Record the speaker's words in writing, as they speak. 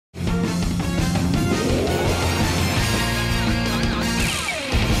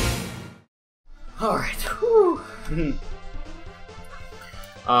Alright.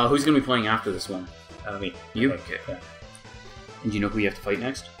 Who's gonna be playing after this one? Me. You? Okay. Yeah. And do you know who you have to fight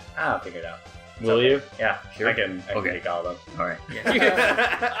next? I'll figure it out. Will you? Yeah, Sure. I can take all of them. Alright.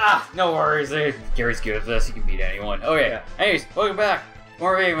 No worries. Gary's good at this. He can beat anyone. Okay. Yeah. Anyways, welcome back.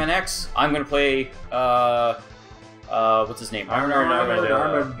 More Megaman X. I'm gonna play, what's his name? Armoured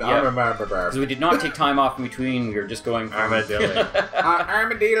Armadillo. Because we did not take time off in between. We were just going for Armadillo.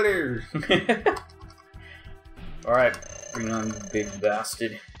 Armadillo. Alright. Bring on the big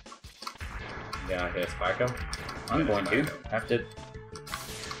bastard. Yeah, I'm gonna spark him. I'm going to. Have to...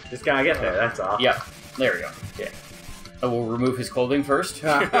 Just gotta get there, that's all. Yeah. There we go. Okay. I will remove his clothing first.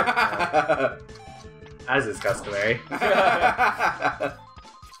 As is customary. That's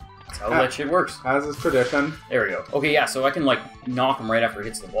how that shit works. As is tradition. There we go. Okay, yeah, so I can, like, knock him right after it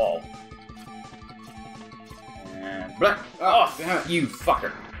hits the wall. And... Blah! Oh, damn it. You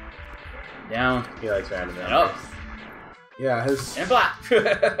fucker. Down. He likes random And up. numbers. Yeah, his... And blah!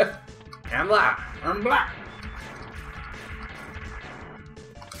 And black. I'm black.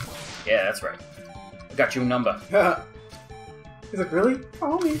 Yeah, that's right. I got you a number. He's like, really?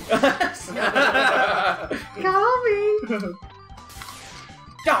 Call me. Call me!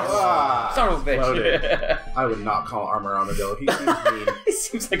 Oh, son of a bitch. I would not call Armoured Armadillo. He seems mean. He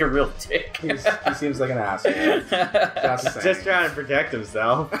seems like a real dick. He seems like an asshole. Just saying. Just trying to protect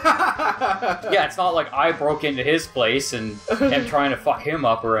himself. Yeah, it's not like I broke into his place and am trying to fuck him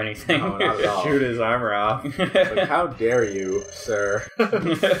up or anything. No, not at all. Shoot his armor off. Like, how dare you, sir?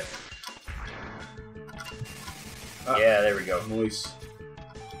 Yeah, there we go. Nice.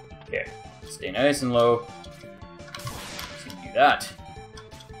 Okay, stay nice and low. So you can do that.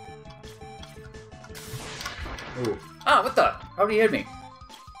 Ooh. Ah, what the? How did he hit me?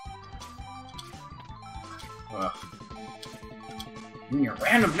 Your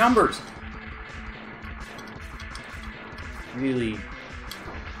random numbers. Really,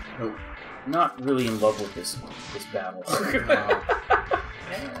 not really in love with this battle.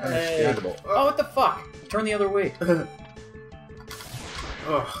 Understandable. Oh, what the fuck? Turn the other way.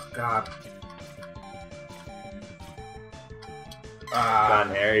 Oh, God. Gone,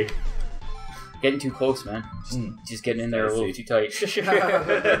 Harry. Getting too close, man. Just getting in there a little too tight.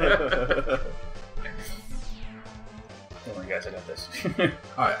 Don't worry, guys, I got this.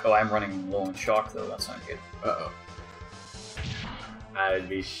 Oh, I'm running low on shock, though. That's not good. Uh-oh. I'd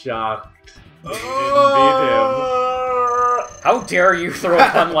be shocked if you didn't beat him. How dare you throw a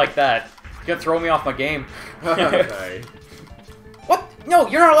gun like that? You're gonna throw me off my game. Sorry. What? No,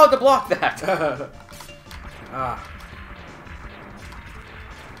 you're not allowed to block that!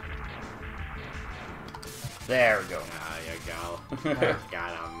 There we go. Ah, you go.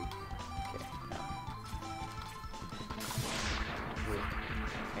 Got him.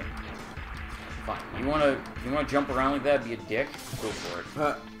 Okay. Fine. You wanna jump around like that, be a dick? Go for it.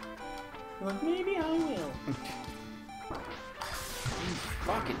 Like, maybe I will.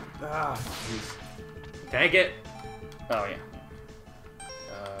 Fucking. Ah, jeez. Take it. Oh yeah.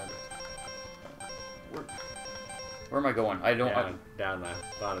 Where am I going? I don't. Down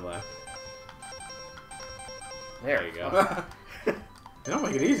left. Bottom left. There you go. They don't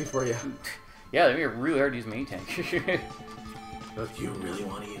make it easy for you. Yeah, they make it really hard to use main tank. Look, you really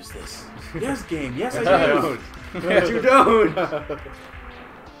want to use this? Yes, game. Yes, I don't. do. But you don't.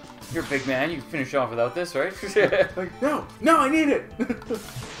 You're a big man. You can finish off without this, right? Like, no, I need it. The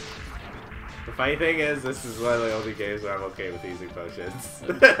funny thing is, this is one of the only games where I'm okay with using potions.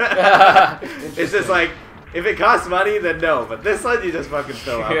 It's just like, if it costs money, then no. But this one, you just fucking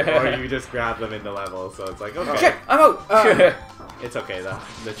fill up, or you just grab them into level. So it's like, okay. Shit, I'm out! It's okay, though.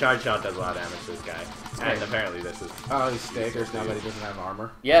 The charge shot does a lot of damage to this guy. And apparently this is... Oh, he's staggers now that he doesn't have armor.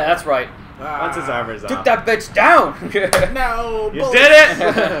 Yeah, that's right. Once his armor's Took off. that bitch down! No! You did it!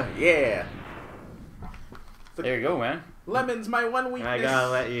 Yeah. There you go, man. Lemon's my one weakness. I gotta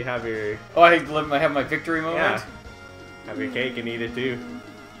let you have your... Oh, I have my victory moment? Yeah. Have your cake and eat it too.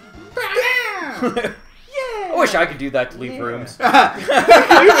 Bam! I wish I could do that to leave rooms.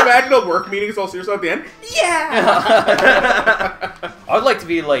 Can you imagine a work meeting all serious at the end? Yeah! I'd like to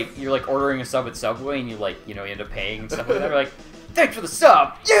be like, you're like ordering a sub at Subway and you like, you know, you end up paying and stuff like that. You're like, thanks for the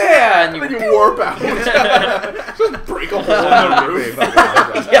sub! Yeah! And then you warp out. Just break a hole in the roof.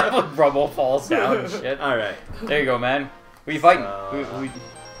 Yeah, the rubble falls down and shit. Alright. There you go, man. Who are you fighting?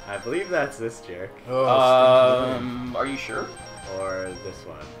 I believe that's this jerk. Are you sure? Or this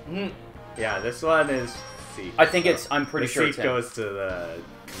one. Yeah, this one is Seek. I think it's, I'm pretty sure the it's Seek goes to the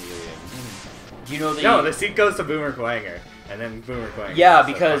chameleon. Do you know the... No, the Seek goes to Boomer Quanger. And then Boomer Quanger yeah,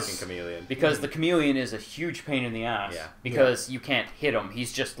 goes because to fucking chameleon. Because the chameleon is a huge pain in the ass. Yeah. Because you can't hit him.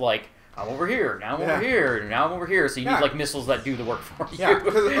 He's just like I'm over here, now I'm over here, now I'm over here. So you need like missiles that do the work for you. Yeah,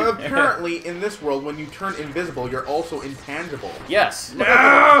 because apparently in this world, when you turn invisible, you're also intangible. Yes.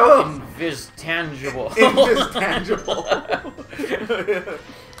 No! Invis-tangible. Invis-tangible.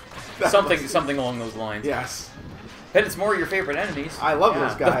 Something along those lines. Yes. But it's more your favorite enemies. I love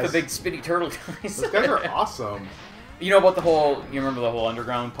those guys. The big spitty turtle guys. Those guys are awesome. You know about the whole... You remember the whole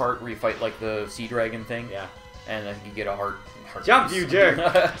underground part where you fight like the sea dragon thing? Yeah. And then you get a heart Jump, piece. you jerk!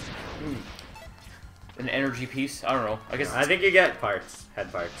 An energy piece? I don't know. I guess I think you get parts.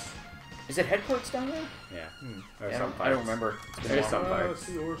 Head parts. Is it head parts down there? Yeah. Or Yeah, some parts. I don't remember. It's been a There's while. some parts.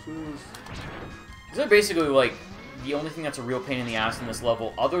 Is that basically like the only thing that's a real pain in the ass in this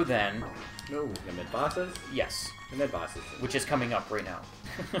level other than... No. The mid-bosses? Yes. The mid-bosses. Which is coming up right now.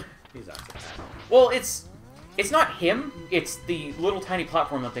 He's awesome. Well, it's not him. It's the little tiny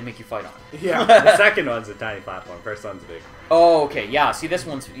platform that they make you fight on. Yeah. The second one's a tiny platform. First one's big. Oh, okay. Yeah. See, this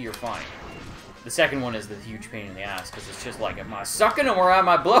one's you're fine. The second one is the huge pain in the ass because it's just like, am I sucking or am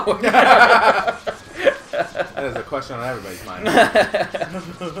I blowing? That is a question on everybody's mind.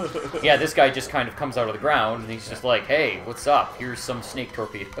 Yeah, this guy just kind of comes out of the ground and he's just like, hey, what's up? Here's some snake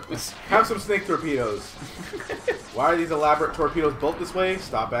torpedoes. Have some snake torpedoes. Why are these elaborate torpedoes built this way?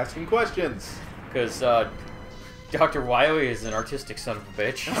 Stop asking questions. Because Dr. Wily is an artistic son of a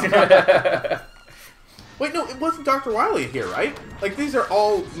bitch. Wait, no, it wasn't Dr. Wily here, right? Like, these are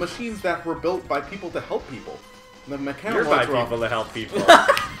all machines that were built by people to help people. The mechanical You're by ones were all... people to help people.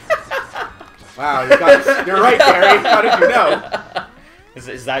 Wow, you're right, Gary. How did you know?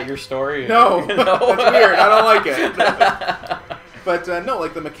 Is that your story? No, No? that's weird. I don't like it. But no,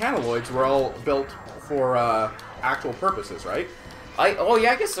 like the mechanoids were all built for actual purposes, right? Oh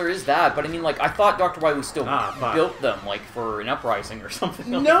yeah, I guess there is that, but I mean, like, I thought Dr. Wily still fuck. built them, like, for an uprising or something.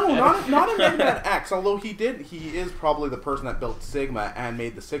 No, not in Mega Man X. Although he is probably the person that built Sigma and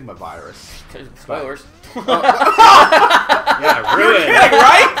made the Sigma virus. Spoilers. Yeah, ruined. You're kidding,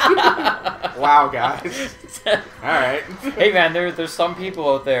 right? Wow, guys. All right. Hey man, there's some people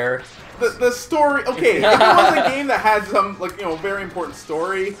out there. The story, okay, if it was a game that had some, like, you know, very important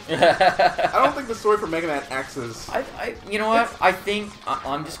story, I don't think the story for Mega Man X is... You know what? I think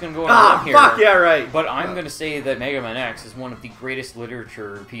I'm just gonna go on a limb here. Fuck yeah, right. But I'm gonna say that Mega Man X is one of the greatest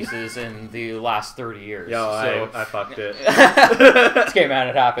literature pieces in the last 30 years. Yo, so, I fucked it. okay, man,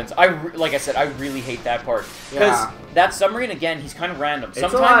 it happens. Like I said, I really hate that part because that submarine again, he's kind of random. It's a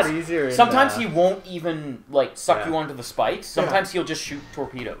lot easier. Sometimes he won't even like suck you onto the spikes. Sometimes he'll just shoot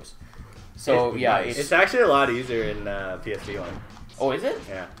torpedoes. So yeah, it's actually a lot easier in PSP one. Oh, is it?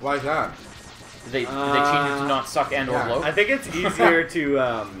 Yeah. Why is that? Did they change it to not suck and or blow? I think it's easier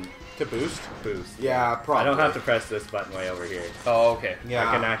to boost? Boost. Yeah, probably. I don't have to press this button way over here. Oh, okay. Yeah.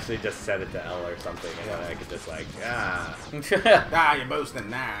 I can actually just set it to L or something, and then I can just like, You're boosting,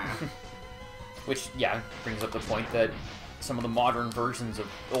 nah. Which, yeah, brings up the point that some of the modern versions of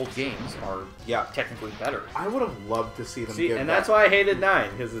old games are technically better. I would have loved to see them See, give and that's why I hated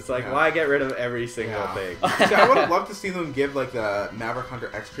 9, because it's like, why get rid of every single thing? See, I would have loved to see them give, like, the Maverick Hunter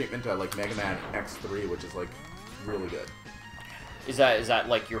X treatment to, like, Mega Man X3, which is, like, really good. Is that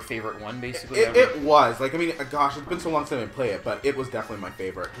like your favorite one, basically? It was. Like, I mean, gosh, it's been so long since I didn't play it, but it was definitely my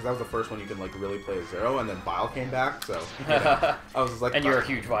favorite, because that was the first one you can, like, really play as Zero, and then Vile came back, so, you know, I was just like... And you're a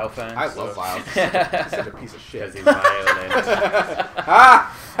huge Vile fan. I love Vile. He's such a piece of shit. Because he's violent.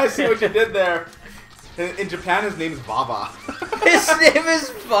 I see what you did there. In Japan, his name is Vava. His name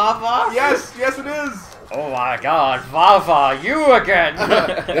is Vava? Yes, it is. Oh my god, Vava, you again!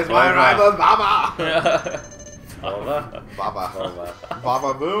 It's my rival, Vava. Vulva? Vava.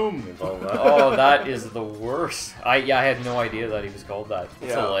 Vava boom. Vulva. Oh, that is the worst. I had no idea that he was called that.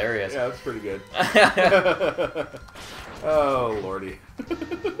 It's hilarious. Yeah, it's pretty good. Oh, lordy.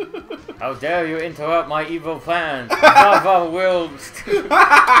 How dare you interrupt my evil plans? Vava will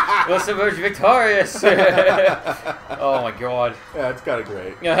emerge victorious. Oh my god. Yeah, it's kind of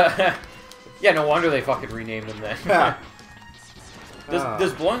great. Yeah, no wonder they fucking renamed him then.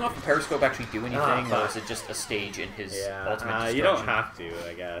 Does blowing off the periscope actually do anything, or is it just a stage in his ultimate destruction? You don't have to,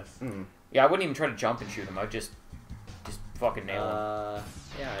 I guess. Yeah, I wouldn't even try to jump and shoot him. I'd just fucking nail him.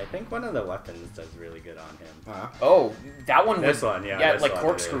 Yeah, I think one of the weapons does really good on him. Oh, that one This was... one, yeah. Yeah, this like one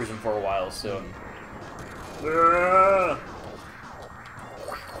corkscrews him for a while, so... Yeah,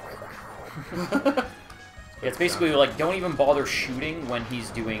 it's basically like, don't even bother shooting when he's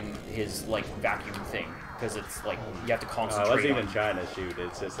doing his, like, vacuum thing. Because it's like, you have to concentrate I wasn't on even trying to shoot,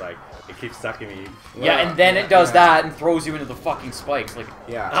 it's just like, it keeps sucking me. Yeah, and then it does that and throws you into the fucking spikes. Like,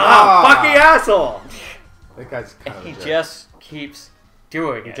 fucking asshole! That guy's kind of he just keeps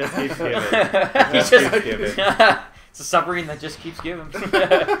doing it. He just keeps giving. He just keeps giving. It's a submarine that just keeps giving.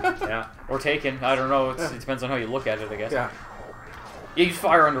 Yeah. Or taking. I don't know. It depends on how you look at it, I guess. Yeah. Yeah, use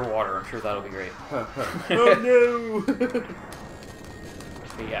fire underwater. I'm sure that'll be great. Oh no!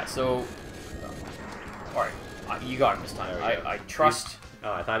 But yeah, so... Alright, you got him this time. I trust...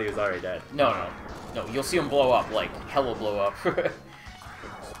 Oh, I thought he was already dead. No, you'll see him blow up, like, hell will blow up.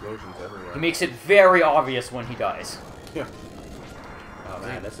 Explosions everywhere. He makes it very obvious when he dies. Yeah. Oh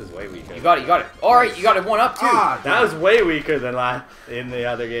man, this is way weaker. You got it. Alright, you got it 1 up, too. That was way weaker than in the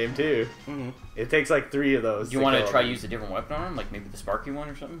other game, too. Mm-hmm. It takes like 3 of those. Do you want to try use a different weapon on him? Like maybe the sparky one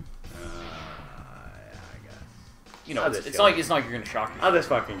or something? Yeah, I guess. You know, it's not like you're going to shock him. I'll just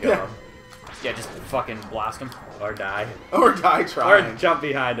fucking kill him. Yeah, just fucking blast him. Or die. Or die trying. Or jump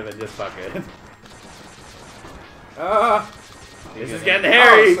behind him and just fuck it. This is getting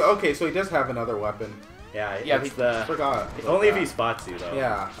hairy! Okay, so he does have another weapon. Yeah, it's the... Forgot. Only if he spots you, though.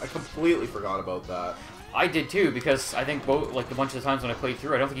 Yeah, I completely forgot about that. I did too, because I think both, like, a bunch of the times when I played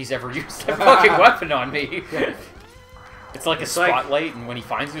through, I don't think he's ever used that fucking weapon on me. It's like a spotlight, and when he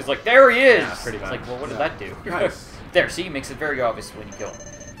finds me, he's like, there he is! Yeah, pretty much. It's like, well, what did that do? Nice. There, see, it makes it very obvious when you kill him.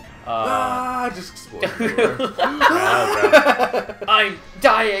 Just exploded. I'm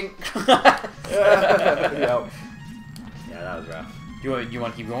dying! Yep. Yeah, that was rough. You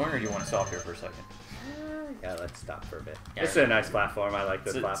want to keep going, or do you want to stop here for a second? Yeah, let's stop for a bit. Yeah, It's a nice platform. I like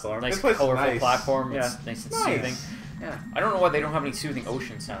this platform. Nice, This place is colorful nice. platform. Yeah. It's nice and Nice. soothing. Yeah. I don't know why they don't have any soothing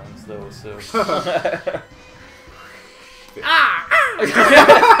ocean sounds, though, so...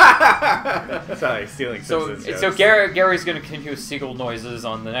 Sorry, stealing Simpsons jokes. So Gary's going to continue seagull noises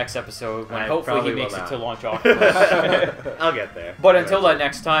on the next episode when hopefully he probably makes will it not. to Launch Octopus. I'll get there. But until that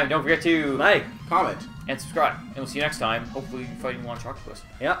next time, don't forget to like, Comment. and subscribe. And we'll see you next time, hopefully fighting Launch Octopus.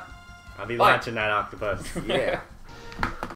 Yep. I'll be Bye. launching that octopus. Yeah.